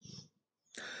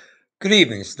Good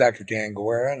evening. It's Dr. Dan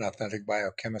Guerra, an Authentic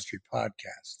Biochemistry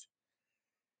podcast.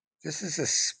 This is a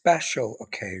special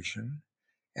occasion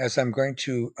as I'm going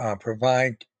to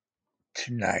provide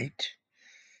tonight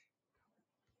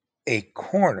a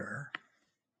corner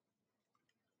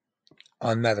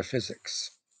on metaphysics.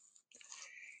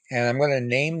 And I'm going to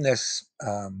name this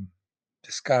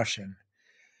discussion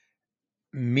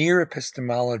Mere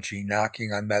Epistemology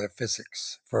Knocking on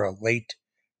Metaphysics for a Late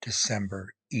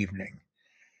December Evening.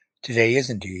 Today is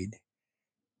indeed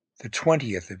the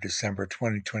 20th of December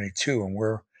 2022, and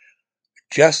we're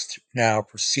just now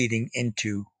proceeding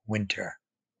into winter.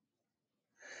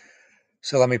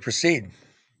 So let me proceed.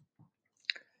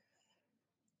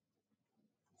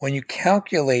 When you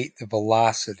calculate the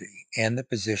velocity and the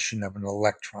position of an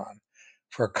electron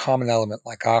for a common element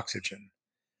like oxygen,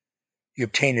 you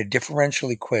obtain a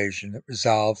differential equation that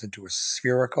resolves into a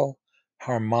spherical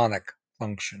harmonic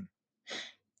function.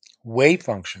 Wave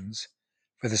functions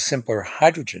for the simpler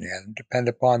hydrogen atom depend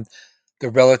upon the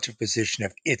relative position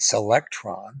of its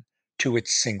electron to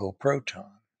its single proton.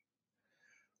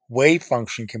 Wave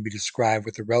function can be described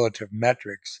with the relative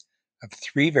metrics of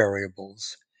three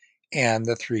variables and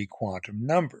the three quantum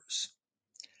numbers.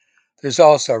 There's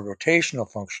also a rotational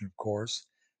function, of course,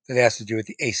 that has to do with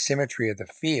the asymmetry of the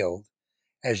field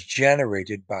as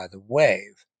generated by the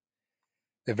wave.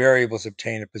 The variables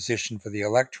obtain a position for the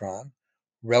electron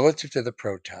relative to the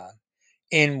proton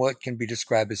in what can be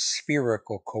described as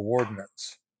spherical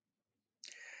coordinates.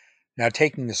 Now,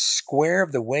 taking the square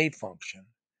of the wave function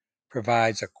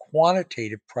provides a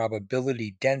quantitative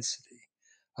probability density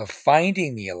of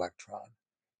finding the electron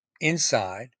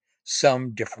inside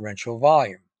some differential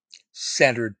volume,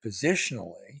 centered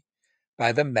positionally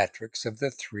by the metrics of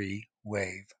the three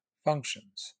wave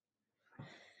functions.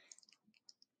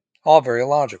 All very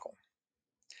logical.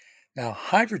 Now,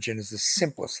 hydrogen is the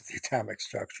simplest of the atomic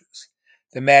structures.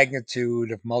 The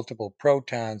magnitude of multiple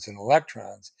protons and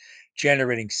electrons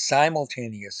generating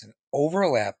simultaneous and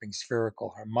overlapping spherical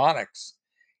harmonics,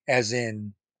 as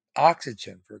in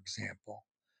oxygen, for example,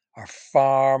 are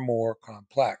far more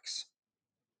complex.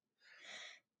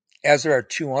 As there are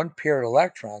two unpaired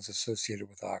electrons associated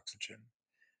with oxygen,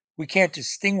 we can't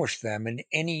distinguish them in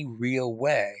any real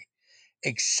way,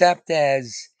 except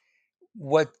as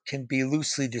what can be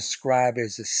loosely described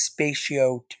as a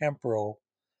spatio-temporal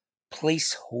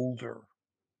placeholder.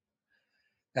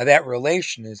 Now, that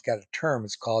relation has got a term,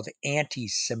 it's called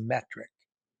antisymmetric.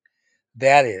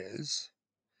 That is,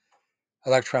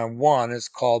 electron 1 is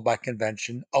called by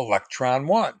convention electron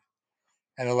 1,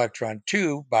 and electron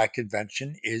 2 by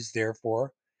convention is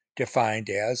therefore defined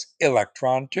as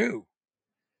electron 2,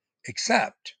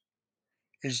 except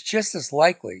is just as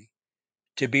likely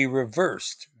to be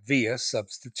reversed via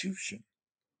substitution.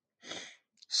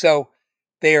 So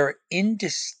they are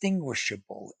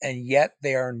indistinguishable, and yet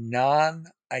they are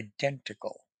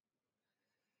non-identical.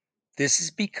 This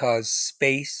is because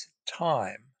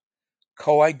space-time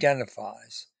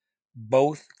co-identifies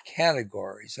both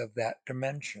categories of that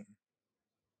dimension.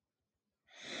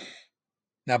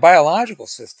 Now, biological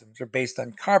systems are based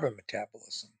on carbon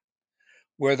metabolism,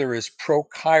 where there is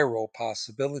prochiral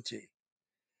possibility.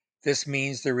 This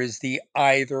means there is the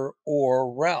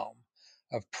either-or realm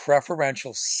of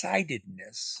preferential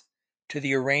sidedness to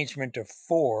the arrangement of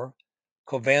four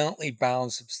covalently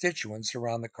bound substituents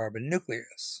around the carbon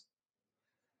nucleus.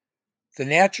 The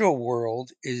natural world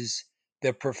is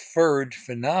the preferred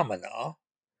phenomena,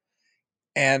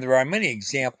 and there are many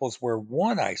examples where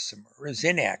one isomer is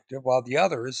inactive while the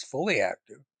other is fully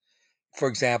active, for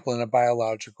example, in a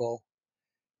biological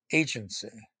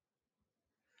agency.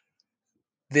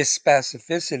 This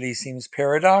specificity seems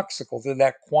paradoxical to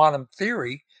that quantum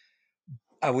theory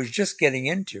I was just getting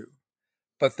into,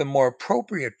 but the more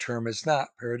appropriate term is not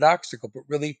paradoxical, but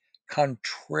really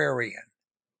contrarian.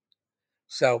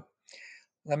 So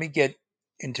let me get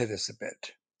into this a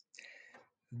bit.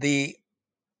 The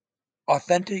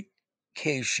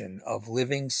authentication of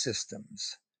living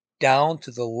systems down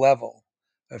to the level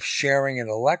of sharing an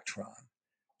electron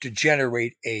to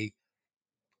generate a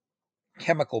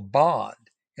chemical bond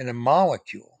in a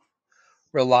molecule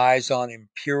relies on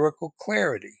empirical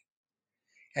clarity,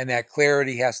 and that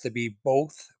clarity has to be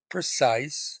both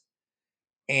precise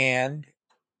and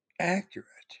accurate.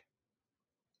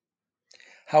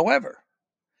 However,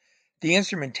 the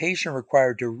instrumentation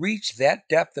required to reach that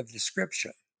depth of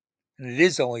description, and it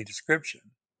is only description,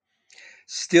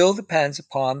 still depends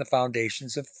upon the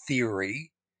foundations of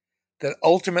theory that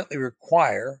ultimately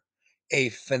require a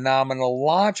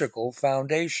phenomenological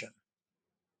foundation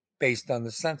based on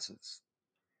the senses.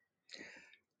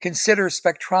 Consider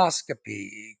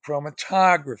spectroscopy,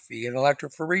 chromatography, and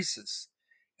electrophoresis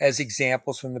as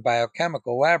examples from the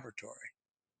biochemical laboratory.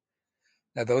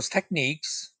 Now, those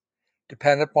techniques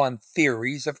depend upon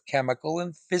theories of chemical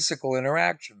and physical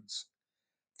interactions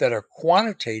that are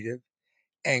quantitative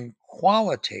and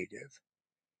qualitative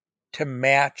to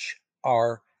match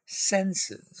our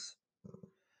senses.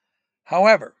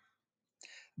 However,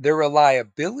 their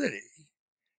reliability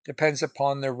depends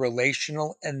upon their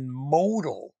relational and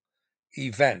modal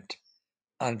event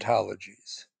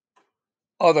ontologies.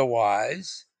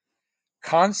 Otherwise,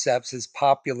 concepts as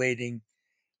populating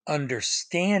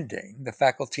understanding, the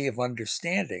faculty of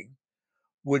understanding,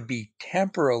 would be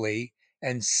temporally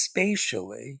and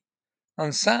spatially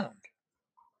unsound.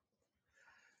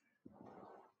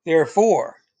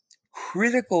 Therefore,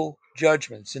 critical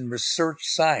judgments in research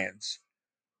science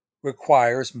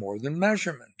requires more than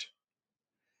measurement.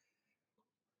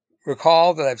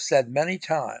 Recall that I've said many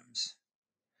times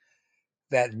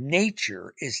that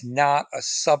nature is not a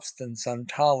substance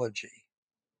ontology.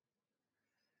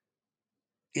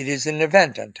 It is an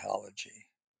event ontology.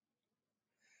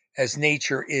 As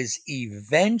nature is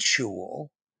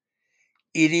eventual,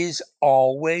 it is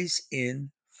always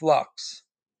in flux.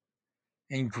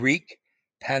 In Greek,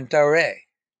 pantare,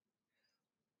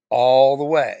 all the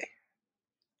way.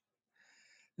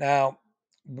 Now,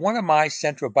 one of my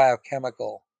central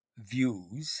biochemical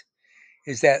views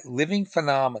is that living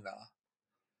phenomena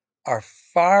are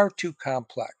far too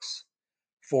complex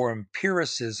for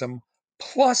empiricism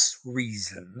plus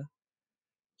reason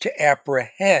to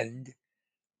apprehend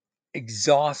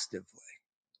exhaustively.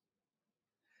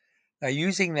 Now,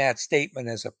 using that statement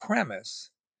as a premise,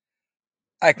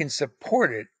 I can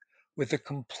support it with a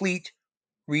complete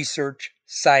research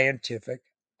scientific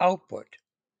output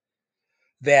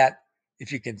that,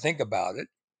 if you can think about it,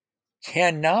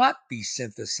 cannot be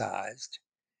synthesized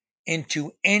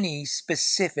into any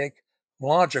specific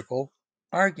logical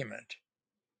argument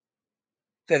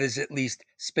that is at least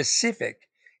specific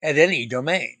at any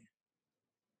domain.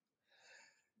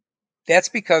 That's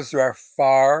because there are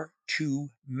far too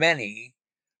many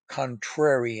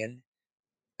contrarian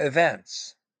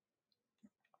events.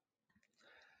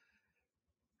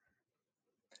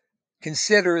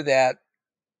 Consider that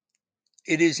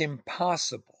it is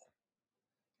impossible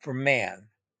for man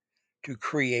to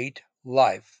create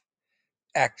life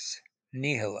ex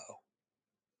nihilo.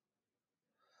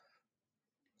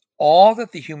 All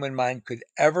that the human mind could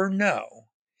ever know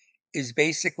is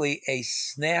basically a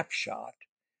snapshot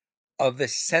of the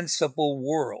sensible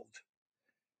world.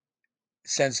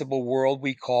 Sensible world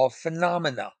we call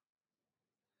phenomena.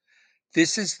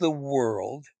 This is the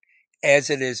world as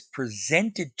it is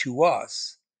presented to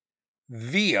us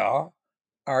via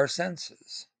our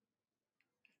senses.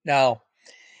 Now,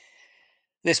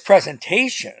 this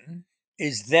presentation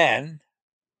is then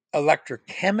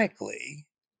electrochemically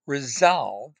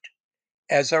resolved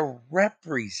as a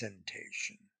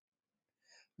representation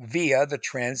via the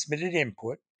transmitted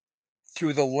input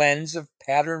through the lens of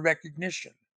pattern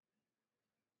recognition,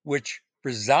 which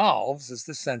resolves as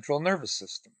the central nervous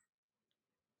system.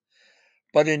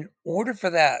 But in order for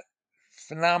that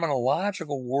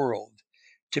phenomenological world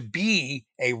to be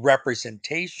a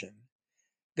representation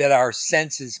that our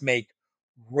senses make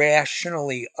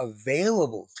rationally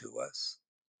available to us,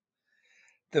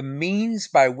 the means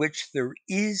by which there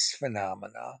is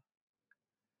phenomena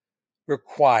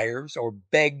requires or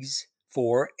begs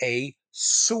for a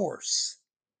source.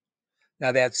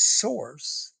 Now, that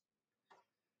source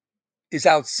is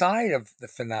outside of the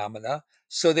phenomena,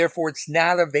 so therefore it's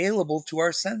not available to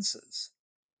our senses.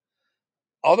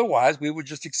 Otherwise, we would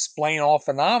just explain all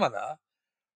phenomena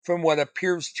from what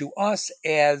appears to us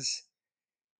as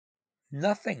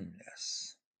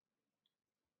nothingness.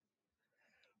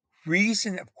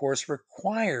 Reason, of course,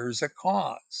 requires a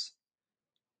cause.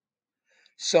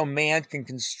 So man can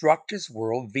construct his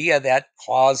world via that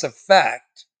cause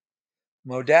effect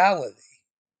modality.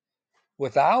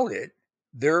 Without it,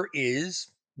 there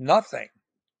is nothing.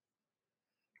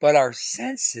 But our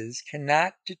senses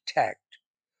cannot detect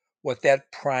what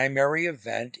that primary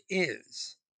event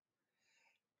is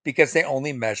because they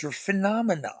only measure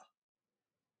phenomena.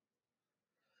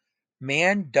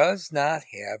 Man does not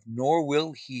have, nor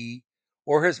will he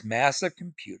or his massive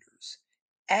computers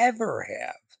ever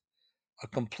have, a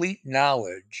complete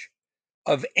knowledge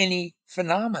of any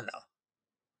phenomena.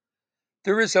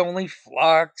 There is only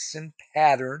flux and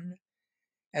pattern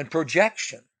and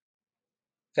projection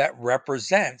that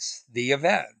represents the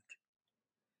event.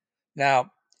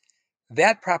 Now,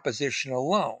 that proposition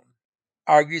alone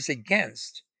argues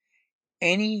against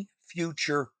any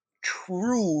future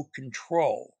true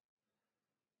control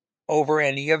over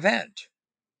any event.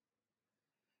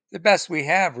 The best we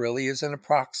have really is an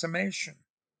approximation.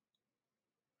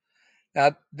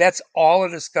 Now, that's all a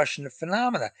discussion of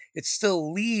phenomena. It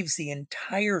still leaves the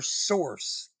entire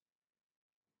source,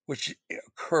 which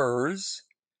occurs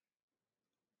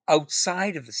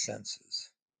outside of the senses.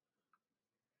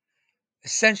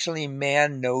 Essentially,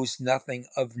 man knows nothing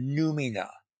of noumena,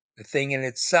 the thing in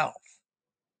itself.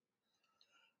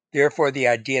 Therefore, the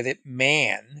idea that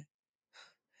man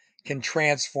can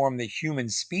transform the human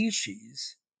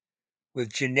species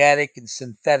with genetic and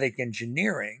synthetic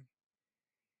engineering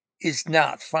is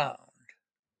not found.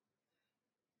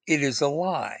 It is a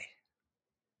lie.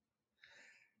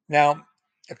 Now,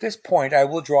 at this point, I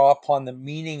will draw upon the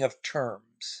meaning of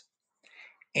terms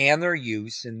and their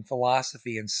use in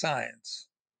philosophy and science.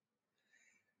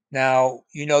 Now,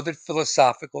 you know the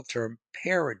philosophical term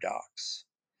paradox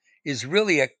is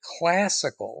really a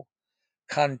classical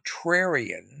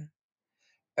contrarian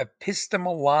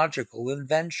epistemological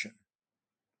invention.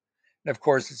 And of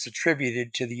course, it's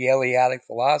attributed to the Eleatic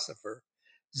philosopher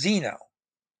Zeno,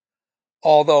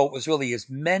 although it was really his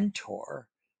mentor,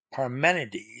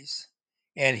 Parmenides,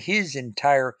 and his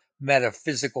entire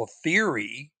metaphysical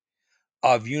theory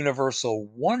of universal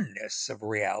oneness of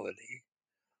reality,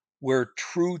 where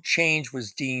true change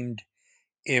was deemed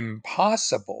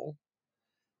impossible,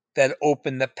 that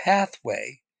opened the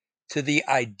pathway to the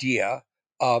idea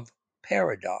of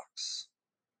paradox.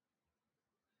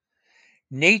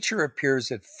 Nature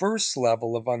appears at first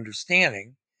level of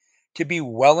understanding to be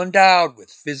well endowed with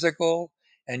physical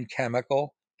and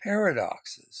chemical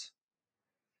paradoxes.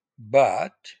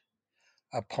 But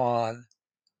upon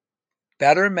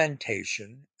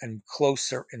bettermentation and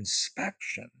closer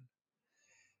inspection,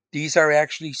 these are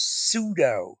actually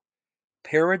pseudo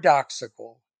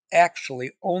paradoxical,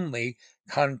 actually only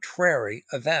contrary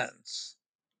events.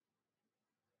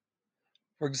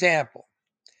 For example,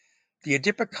 the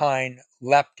adipokine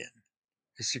leptin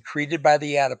is secreted by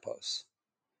the adipose,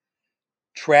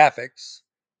 traffics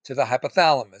to the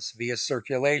hypothalamus via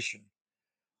circulation,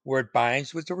 where it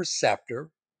binds with the receptor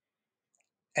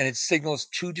and it signals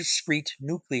two discrete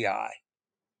nuclei.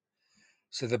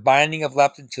 So the binding of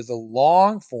leptin to the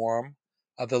long form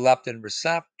of the leptin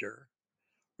receptor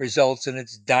results in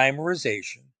its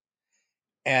dimerization,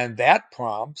 and that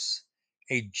prompts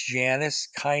a Janus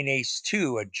kinase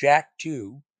 2, a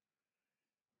JAK2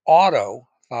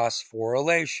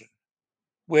 autophosphorylation,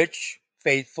 which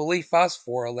faithfully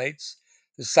phosphorylates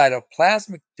the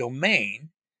cytoplasmic domain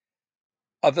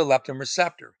of the leptin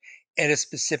receptor and a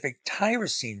specific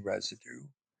tyrosine residue. In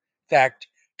fact,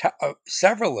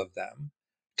 several of them,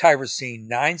 tyrosine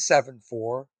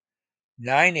 974,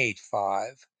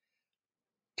 985,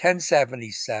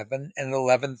 1077, and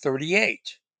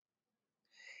 1138,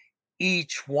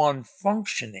 each one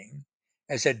functioning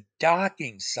as a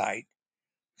docking site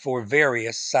for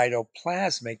various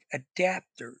cytoplasmic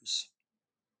adapters.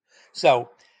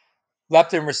 So,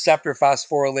 leptin receptor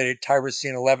phosphorylated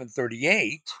tyrosine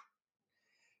 1138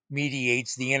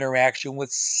 mediates the interaction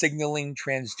with signaling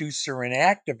transducer and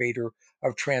activator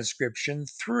of transcription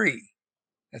 3.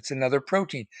 That's another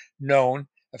protein known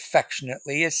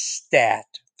affectionately as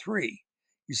STAT3.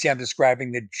 You see, I'm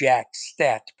describing the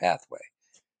JAK-STAT pathway,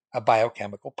 a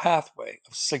biochemical pathway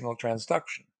of signal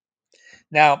transduction.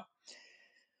 Now,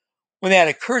 when that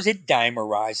occurs, it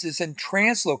dimerizes and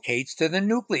translocates to the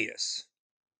nucleus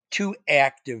to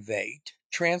activate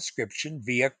transcription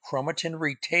via chromatin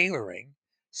retailoring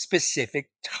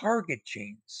specific target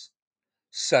genes,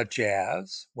 such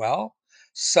as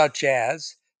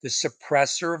the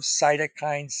suppressor of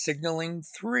cytokine signaling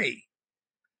 3,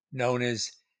 known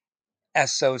as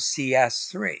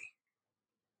SOCS3.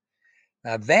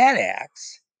 Now that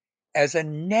acts as a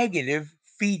negative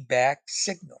feedback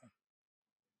signal.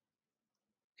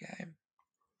 Okay.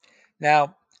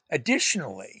 Now,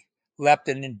 additionally,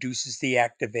 leptin induces the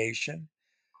activation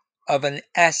of an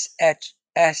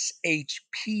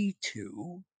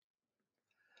SHP2,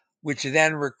 which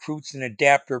then recruits an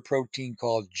adapter protein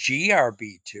called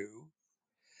GRB2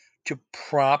 to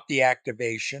prompt the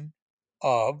activation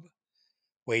of,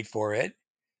 wait for it,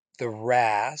 the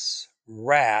RAS,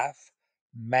 RAF,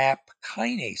 MAP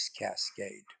kinase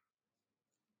cascade.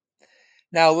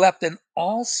 Now, leptin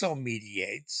also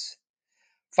mediates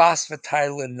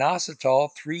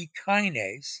phosphatidylinositol 3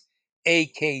 kinase,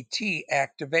 AKT,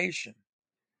 activation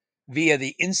via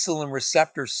the insulin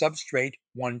receptor substrate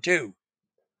 1,2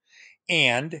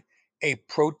 and a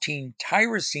protein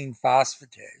tyrosine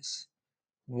phosphatase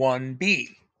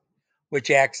 1B,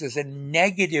 which acts as a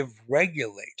negative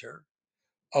regulator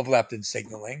of leptin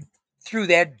signaling through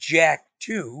that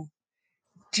JAK2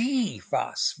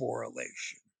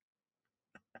 dephosphorylation.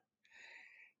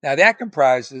 Now, that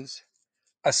comprises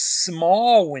a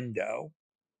small window,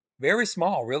 very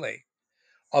small, really,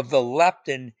 of the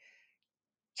leptin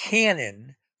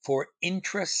canon for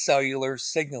intracellular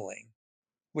signaling,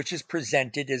 which is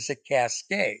presented as a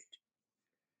cascade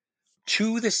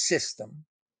to the system,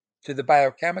 to the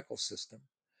biochemical system,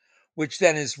 which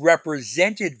then is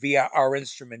represented via our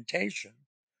instrumentation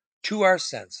to our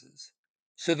senses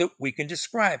so that we can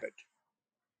describe it.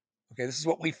 Okay, this is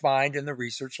what we find in the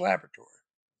research laboratory.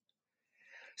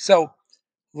 So,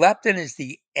 leptin is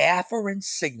the afferent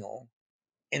signal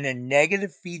in a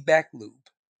negative feedback loop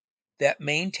that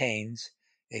maintains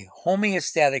a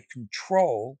homeostatic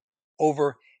control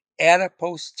over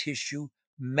adipose tissue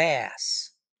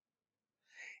mass.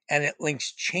 And it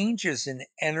links changes in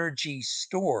energy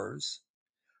stores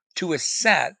to a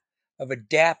set of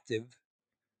adaptive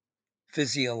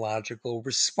physiological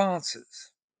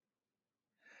responses.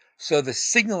 So the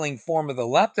signaling form of the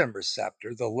leptin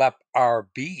receptor, the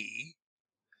LEPRB,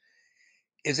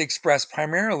 is expressed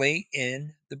primarily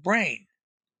in the brain.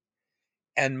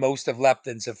 And most of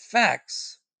leptin's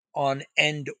effects on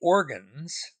end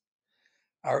organs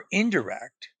are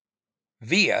indirect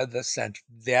via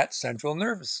that central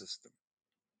nervous system.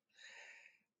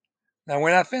 Now,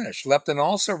 we're not finished. Leptin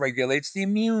also regulates the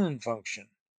immune function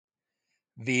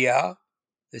via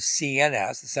the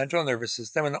CNS, the central nervous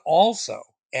system, and also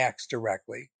acts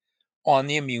directly on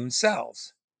the immune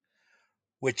cells,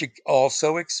 which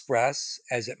also express,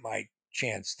 as it might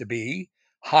chance to be,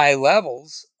 high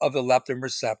levels of the leptin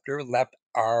receptor,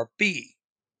 LEPRB.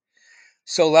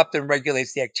 So leptin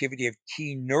regulates the activity of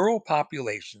key neural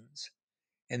populations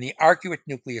in the arcuate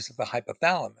nucleus of the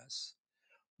hypothalamus,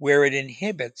 where it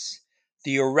inhibits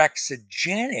the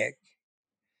orexigenic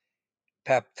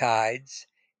peptides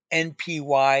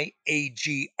NPY-AGRP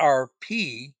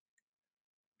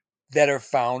that are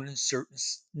found in certain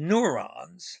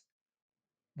neurons,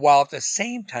 while at the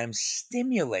same time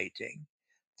stimulating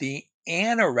the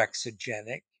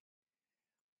anorexigenic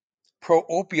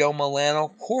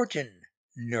proopiomelanocortin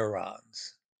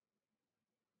neurons.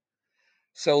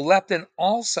 So leptin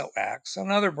also acts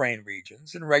on other brain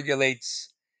regions and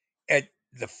regulates at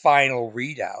the final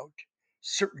readout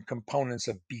certain components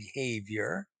of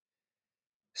behavior,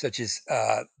 such as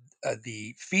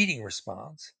the feeding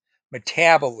response,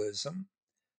 metabolism,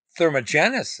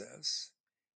 thermogenesis,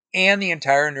 and the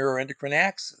entire neuroendocrine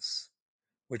axis,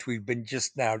 which we've been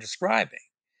just now describing,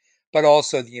 but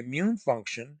also the immune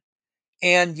function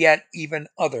and yet even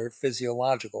other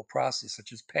physiological processes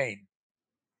such as pain.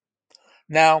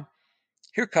 Now,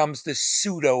 here comes the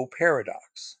pseudo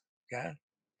paradox. Okay?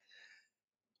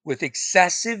 With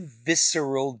excessive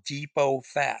visceral depot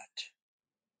fat,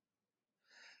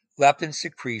 leptin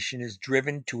secretion is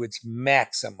driven to its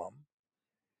maximum.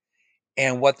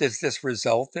 And what does this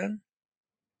result in?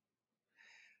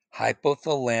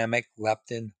 Hypothalamic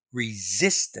leptin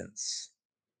resistance.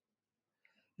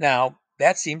 Now,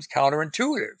 that seems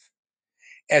counterintuitive,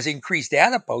 as increased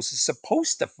adipose is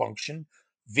supposed to function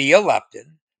via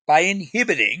leptin by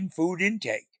inhibiting food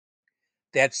intake.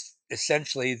 That's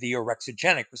essentially the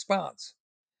orexigenic response.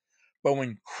 But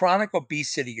when chronic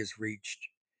obesity is reached,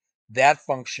 that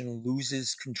function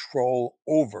loses control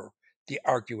over the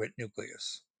arcuate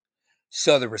nucleus.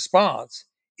 So the response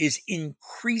is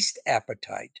increased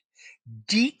appetite,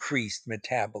 decreased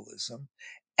metabolism,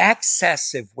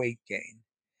 excessive weight gain,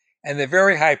 and the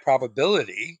very high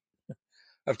probability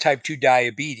of type 2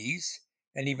 diabetes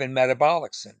and even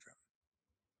metabolic syndrome.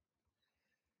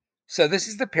 So this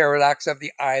is the paradox of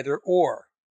the either or.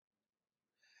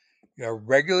 You are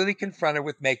regularly confronted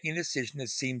with making a decision that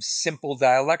seems simple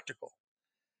dialectical,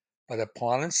 but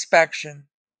upon inspection,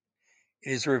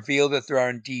 it is revealed that there are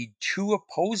indeed two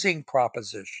opposing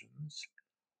propositions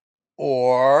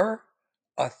or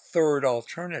a third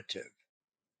alternative.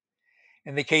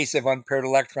 In the case of unpaired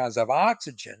electrons of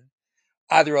oxygen,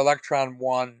 either electron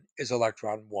 1 is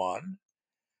electron 1,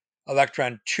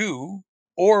 electron 2,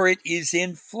 or it is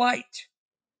in flight.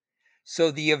 So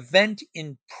the event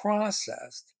in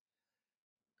process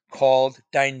called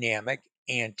dynamic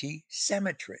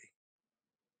anti-symmetry.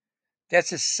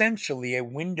 That's essentially a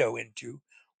window into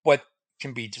what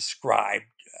can be described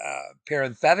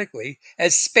parenthetically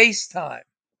as space-time,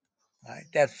 right?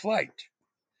 That flight.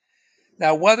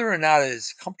 Now, whether or not it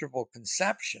is comfortable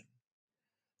conception,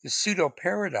 the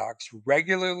pseudo-paradox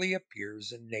regularly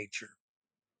appears in nature.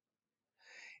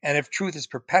 And if truth is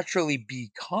perpetually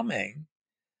becoming,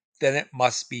 then it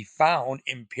must be found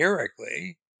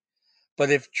empirically.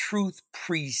 But if truth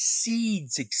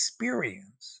precedes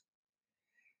experience,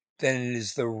 then it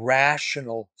is the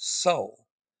rational soul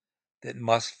that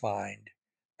must find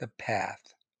the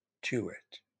path to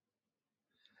it.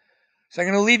 So I'm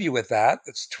going to leave you with that.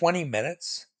 That's 20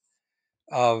 minutes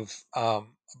of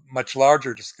much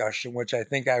larger discussion, which I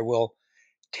think I will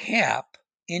tap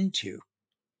into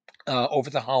over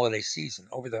the holiday season,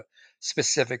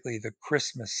 specifically the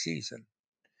Christmas season,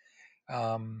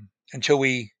 until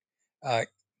we uh,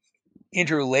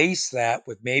 interlace that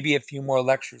with maybe a few more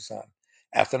lectures on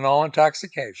ethanol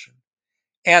intoxication,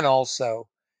 and also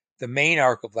the main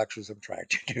arc of lectures I'm trying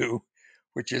to do,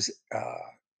 which is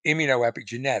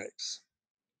immunoepigenetics.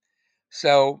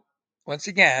 So once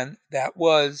again, that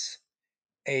was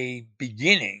a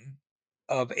beginning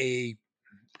of a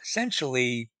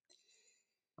essentially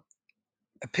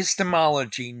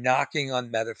epistemology knocking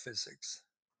on metaphysics,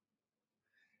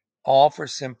 all for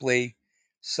simply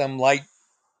some light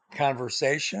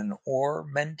conversation or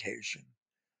mentation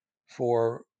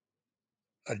for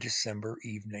a December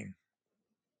evening.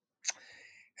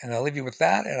 And I'll leave you with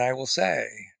that, and I will say,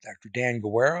 Dr. Dan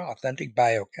Guerra, Authentic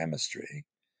Biochemistry,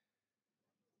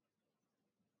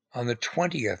 on the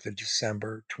 20th of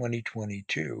December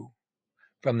 2022,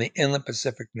 from the Inland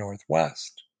Pacific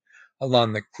Northwest,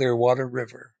 along the Clearwater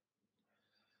River.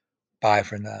 Bye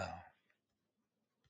for now.